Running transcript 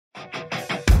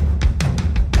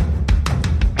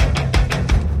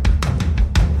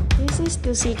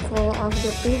the sequel of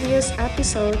the previous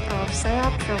episode of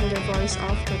SSEAYP from the Voice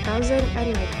of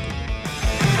 2019.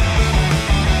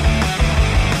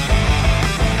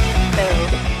 So,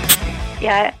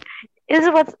 yeah, this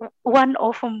was one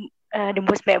of the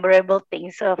most memorable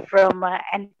things from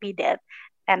NP that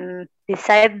and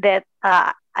decide that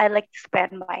I like to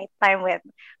spend my time with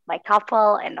my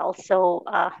couple and also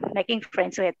making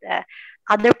friends with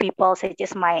other people such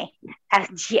as my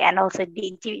SG and also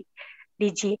DG.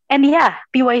 And yeah,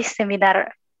 PY seminar,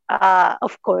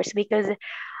 of course, because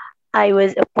I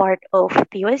was a part of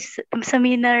PY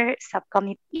seminar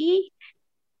subcommittee,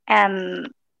 and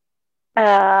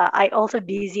I also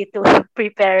busy to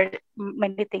prepare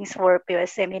many things for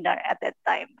POS seminar at that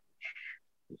time.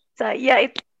 So yeah,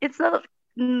 it's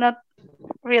not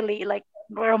really like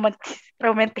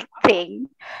romantic thing,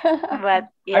 but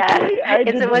yeah, Actually, I it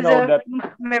didn't was know a that.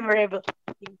 memorable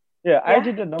thing. Yeah, I Yeah.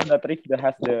 didn't know that Rifda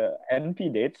has the NP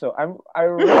date. So I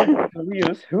really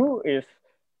curious who is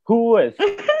her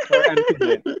NP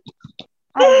date.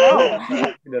 I Who know. is her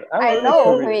NP date? I'm I really know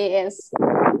who curious. he is.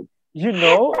 You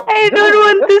know, I don't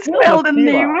want just to spill the spell the tea,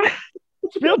 ma. name.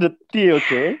 Spill the tea,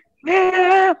 okay?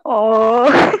 Oh,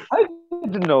 I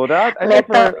didn't know that.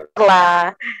 letter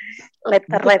lah, letter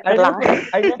Because letter lah.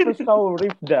 I never saw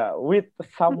Rifda with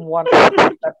someone else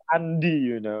except Andy,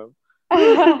 you know.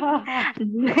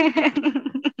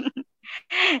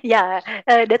 Yeah,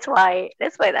 that's why I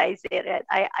said it.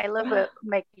 I love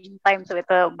making time with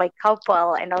my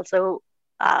couple and also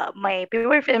my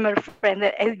people family friend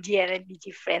SG and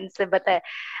DG friends, but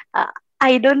uh,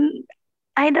 I don't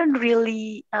I don't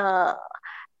really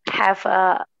have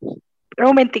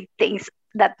romantic things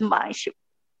that much.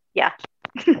 Yeah.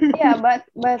 Yeah, but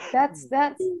that's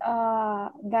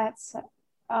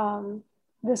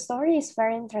the story is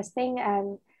very interesting,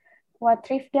 and what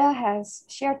Rifda has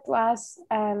shared to us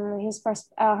and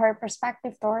her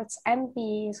perspective towards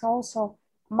NP is also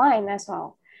mine as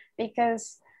well,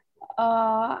 because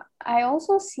I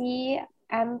also see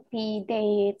NP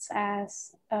dates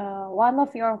as one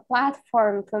of your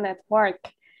platform to network.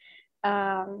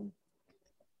 Um,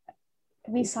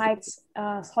 Besides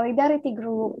solidarity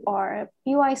group or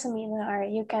PY seminar,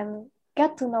 you can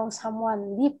get to know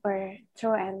someone deeper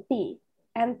through NP.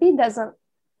 NP doesn't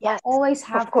Yes, always of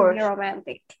have to be course.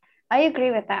 romantic. I agree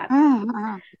with that.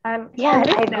 Mm-hmm. And Yeah,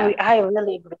 I Rifda, agree. I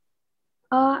really agree.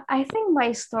 I think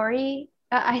my story,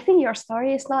 I think your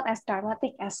story is not as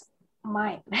dramatic as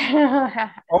mine.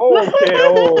 Oh, okay.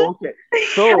 Oh, okay.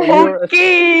 So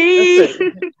Okay.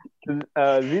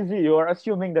 Zizi, you are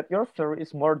assuming that your story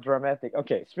is more dramatic.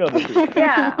 Okay, spill the tea.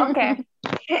 Yeah, okay.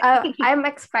 I'm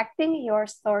expecting your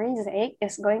story, Zake,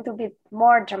 is going to be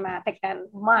more dramatic than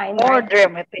mine, More right?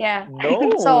 dramatic. Yeah.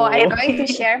 So I'm No. going to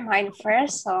share mine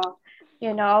first. So,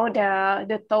 you know,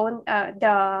 the tone,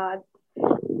 the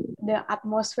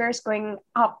atmosphere is going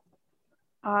up.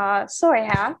 So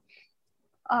yeah,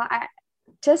 I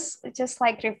just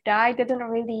like Rifda, I didn't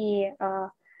really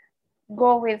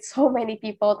go with so many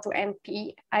people to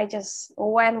NP. I just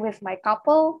went with my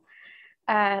couple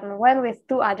and went with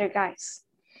two other guys.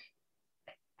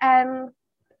 And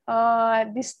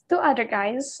these two other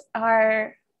guys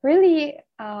are really,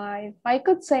 if I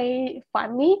could say,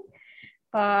 funny.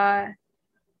 I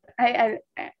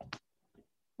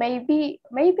maybe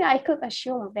I could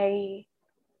assume they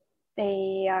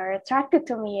are attracted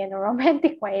to me in a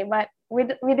romantic way, but we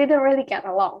didn't really get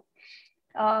along.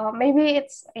 Maybe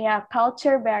it's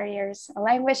culture barriers,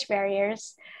 language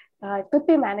barriers. It could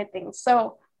be many things.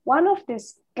 So one of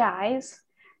these guys,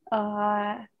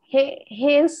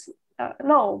 he is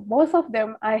no, both of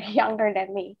them are younger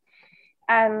than me,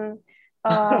 and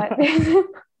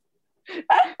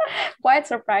quite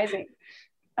surprising.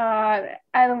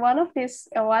 And one of these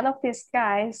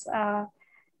guys,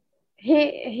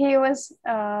 he was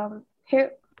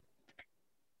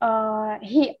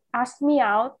he asked me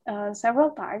out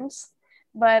several times,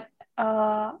 but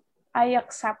I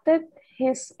accepted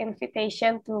his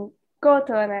invitation to go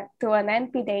to an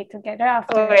NP day together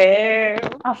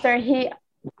after he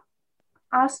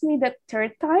asked me the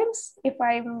third times, if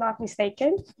I'm not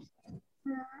mistaken.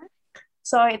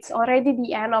 So it's already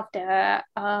the end of the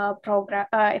program.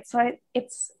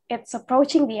 It's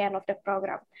approaching the end of the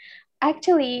program.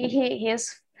 Actually, he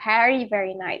is very,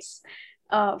 very nice,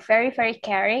 very, very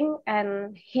caring,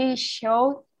 and he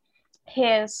showed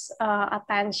his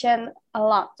attention a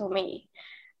lot to me.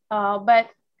 But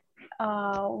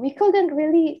we couldn't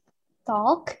really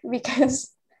talk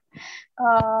because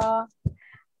our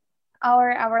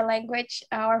language,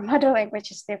 our mother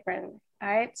language is different,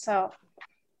 right? So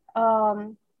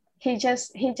he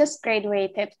just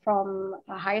graduated from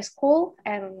high school,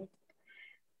 and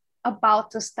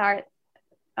about to start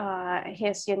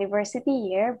his university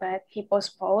year, but he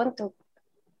postponed to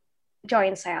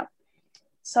join SEAYP.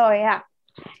 So yeah,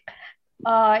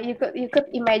 you could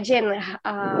imagine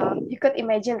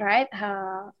right,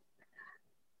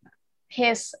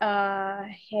 his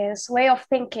way of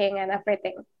thinking and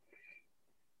everything.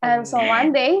 And so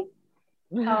one day,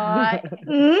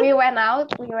 we went out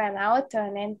to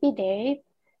an NP date,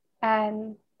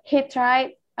 and he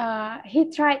tried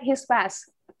his best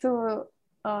to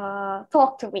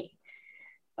talk to me.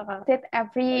 Did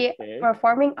every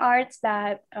performing arts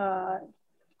that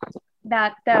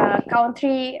the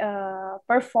country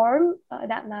performed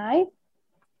that night.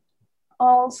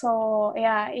 Also,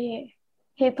 yeah,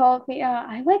 he told me,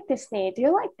 I like Disney. Do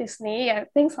you like Disney? Yeah,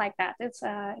 things like that. It's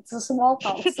a small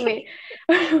talk.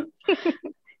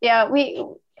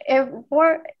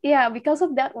 Because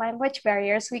of that language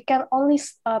barriers, we can only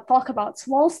talk about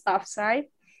small stuffs, right?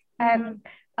 And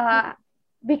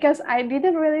because I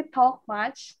didn't really talk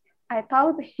much, I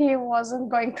thought he wasn't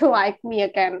going to like me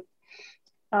again.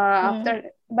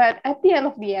 But at the end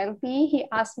of the NP, he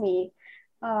asked me,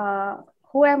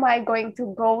 who am I going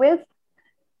to go with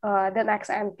the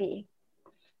next NP?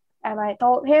 And I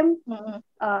told him,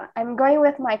 I'm going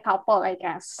with my couple, I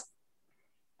guess.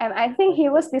 And I think he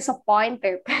was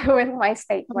disappointed with my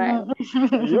statement.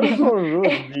 You're so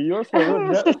rude. You're so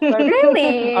rude.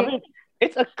 Really? I mean,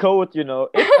 it's a code, you know.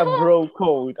 It's a bro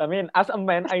code. I mean, as a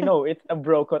man, I know it's a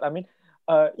bro code. I mean,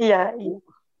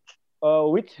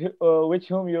 which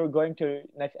whom you're going to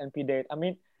next NP date? I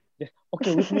mean, just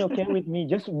okay with me.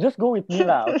 Just go with me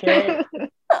lah, okay?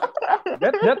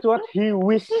 That's what he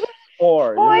wished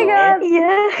for. Oh my God!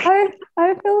 Yeah.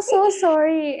 I feel so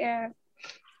sorry.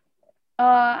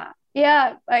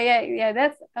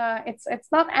 That's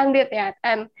it's not ended yet,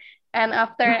 and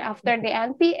after the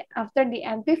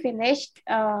NP finished,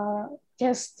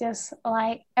 just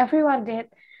like everyone did,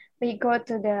 we go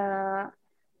to the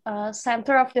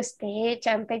center of the stage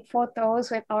and take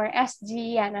photos with our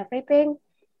SG and everything.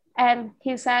 And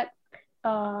he said,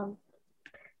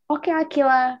 okay,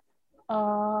 Aqila,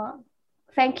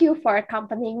 thank you for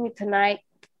accompanying me tonight.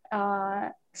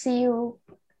 See you.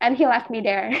 And he left me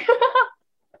there.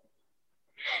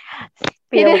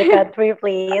 Spill the country,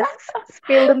 please.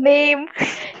 Spill the name.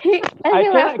 He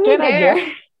left me there.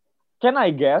 Can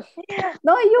I guess?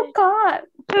 No, you can't.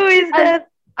 Who is that?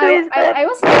 I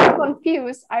was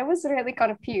really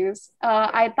confused.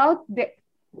 I thought the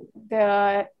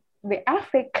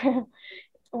Afrik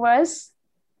was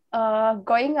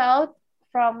going out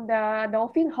from the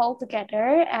Dolphin Hall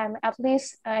together, and at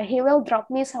least he will drop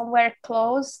me somewhere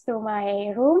close to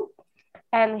my room,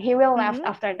 and he will left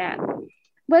after that.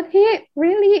 But he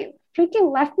really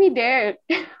freaking left me there.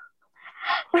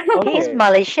 Okay. He's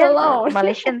Malaysian. Alone.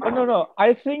 Malaysian. Oh no,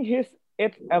 I think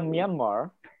it's a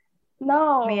Myanmar.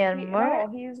 No,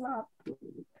 Myanmar. he is not.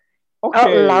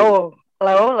 Okay. Oh,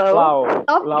 Lao.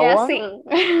 Stop Lawang? guessing.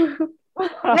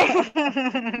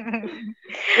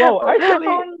 Wow, actually,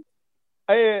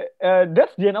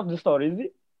 that's the end of the story, is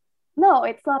it? No,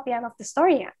 it's not the end of the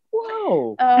story yet.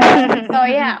 Wow.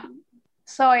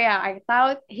 So yeah, I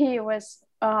thought he was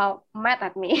mad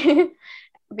at me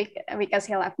because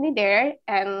he left me there.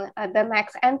 And the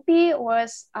next NP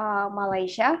was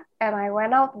Malaysia, and I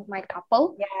went out with my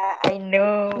couple. Yeah, I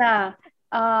know. Nah,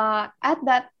 at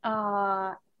that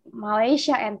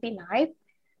Malaysia NP night,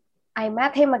 I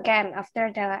met him again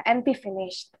after the NP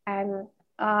finished. And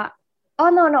I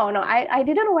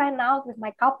didn't went out with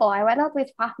my couple. I went out with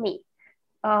Fahmi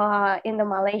in the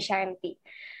Malaysia NP.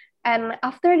 And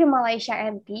after the Malaysia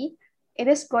NP, it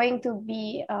is going to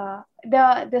be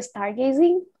the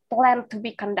stargazing planned to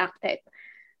be conducted.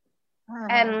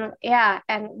 And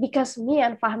because me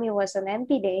and Fahmi was an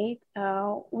NP date,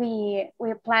 we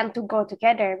plan to go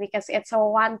together because it's a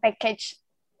one package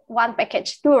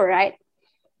tour, right?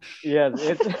 Yes,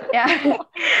 it's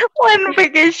One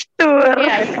package tour.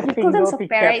 Yeah, you couldn't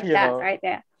separate that, right?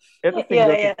 Yeah. It's a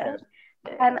single ticket.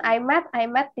 And I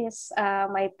met this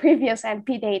my previous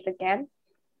NP date again,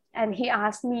 and he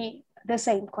asked me the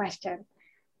same question.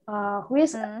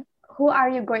 Who are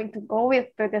you going to go with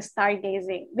to the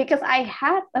stargazing? Because I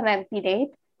had an NP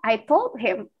date. I told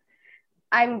him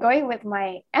I'm going with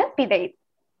my NP date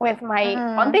with my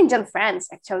contingent friends.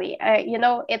 Actually,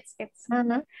 it's.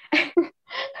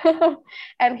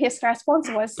 And his response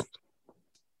was,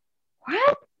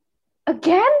 "What?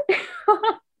 Again?"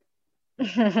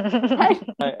 I'm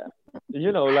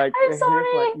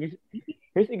sorry.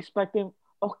 He's expecting.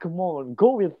 Oh, come on,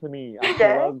 go with me.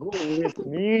 Aqila, go with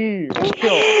me.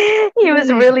 Sure. He was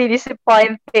really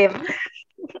disappointed.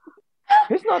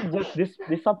 he's not just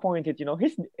disappointed, he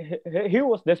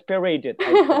was desperate. I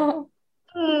think.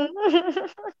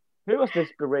 He was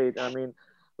desperate. I mean,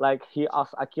 like he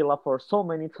asked Aqila for so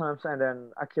many times, and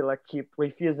then Aqila keep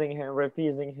refusing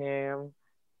him.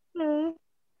 Oh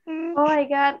my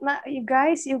God, you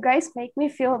guys make me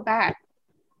feel bad.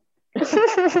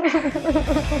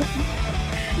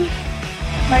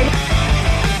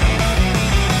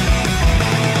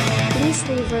 Please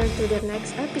revert to the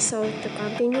next episode to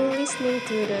continue listening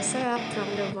to the SSEAYP from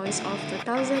the Voice of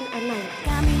 2009.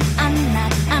 Kami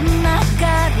anak-anak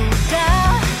Garuda.